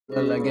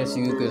Well, I guess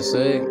you could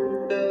say,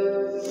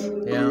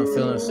 yeah, I'm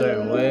feeling a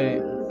certain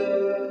way.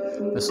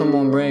 But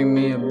someone bring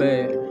me a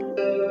bed.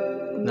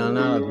 No,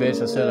 not a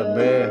bitch, I said a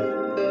bear.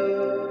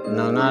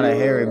 No, not a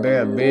hairy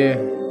bear, a beer.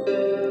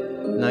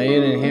 No,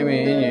 you didn't hear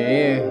me in your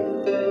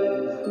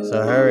ear.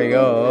 So hurry,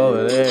 go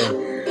over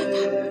there.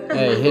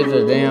 Hey, hit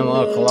the damn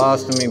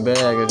colostomy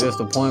bag. It's just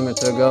appointment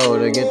to go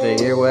to get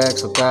the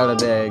earwax up out of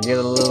there. Get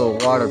a little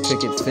water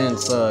picket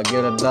fence.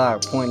 Get a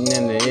doc pointing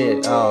into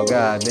it. Oh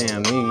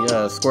goddamn,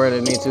 he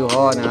squirted me too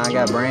hard and I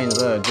got brains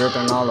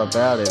dripping all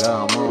about it.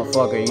 Oh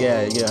motherfucker,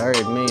 yeah, you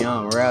heard me.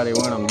 I'm rowdy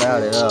when I'm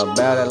about it.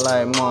 About it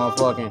like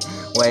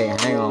motherfucking.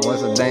 Wait, hang on,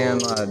 what's the damn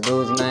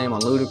dude's name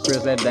on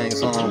Ludacris? That dang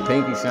song,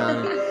 Pinky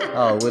Shining.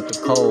 Oh, with the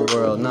cold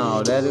world.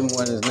 No, that didn't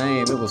want his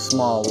name. It was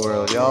Small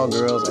World. Y'all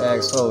girls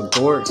act so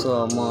dorks,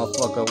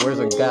 motherfucker. Where's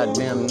a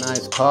goddamn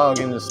nice cog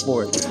in the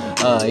sport?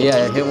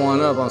 Yeah, hit one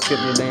up on Skip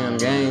Your Damn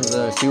Games.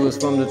 She was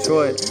from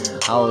Detroit.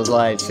 I was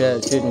like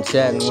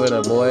chatting with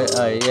her, boy.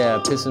 Yeah,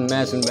 pissing,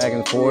 matching back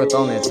and forth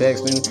on that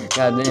texting.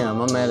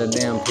 Goddamn, I'm at a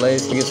damn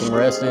place to get some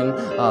resting.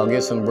 I'll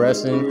get some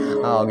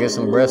breasting. I'll get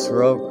some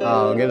breaststroke.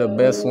 I'll get a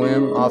best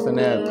swim off in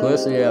that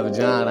pussy, yeah,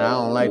 vagina. I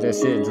don't like that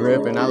shit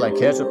dripping. I like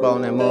ketchup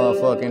on that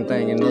motherfucking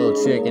thing and little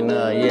chicken.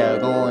 Yeah,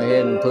 go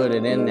ahead and put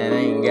it in there.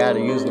 Ain't gotta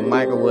use the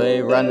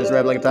microwave. Riding this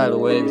rap like a tidal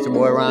wave. It's your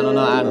boy Ryan on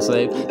the island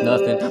slave.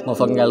 Nothing.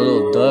 Motherfucking got a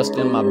little dust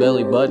in my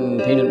belly button.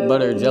 Peanut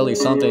butter jelly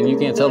something. You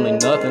can't tell me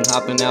nothing.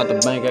 Hopping out the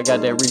bank, I got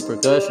that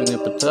repercussion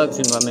and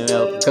protection. I mean,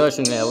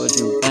 percussion now. What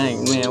you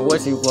think, man?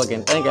 What you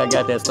fucking think? I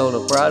got that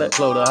soda product,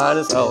 flow the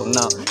hottest. Oh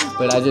no,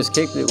 but I just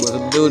kicked it with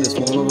a dude that's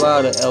from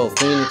Nevada, El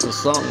Phoenix or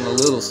something, a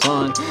little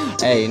son.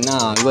 Hey,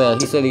 nah, well,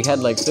 he said he had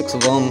like 6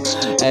 of them.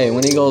 Hey,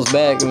 when he goes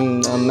back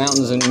in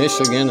mountains in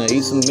Michigan,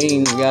 eat some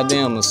beans,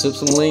 goddamn, sip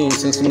some lean,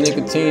 send some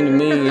nicotine to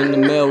me in the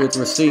mail with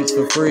receipts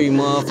for free.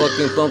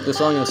 Motherfucking bump this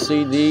on your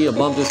CD, or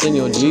bump this in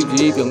your Jeep,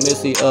 a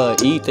Missy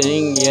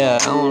E-thing. Yeah,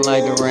 I don't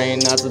like the rain,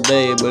 not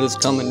today, but it's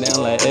coming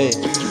down like, hey,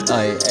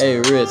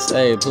 Ritz,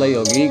 hey, play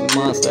your geek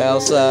monster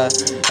outside.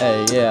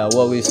 Hey, yeah,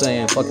 what we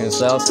saying, fucking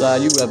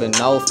Southside, you reppin'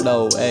 North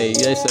though. Hey,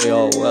 they say,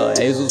 oh,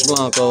 Jesus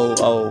Blanco,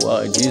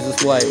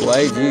 Jesus White,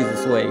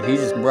 Jesus White, he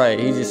just bright,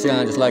 he just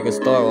shine just like a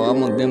star. Well, I'm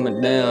gonna dim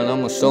it down,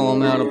 I'm gonna show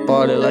him how to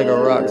party like a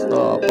rock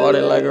star,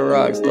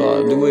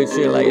 do it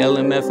shit like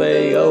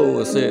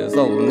LMFAO, it's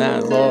so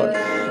nice, Lord.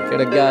 Get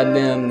a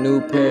goddamn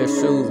new pair of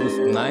shoes with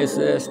some nice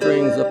ass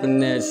strings up in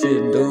that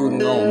shit, dude.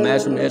 No,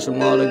 match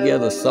them all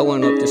together,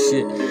 sewing up the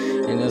shit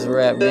in this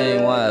rap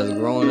game. Why is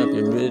growing up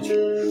your bitch?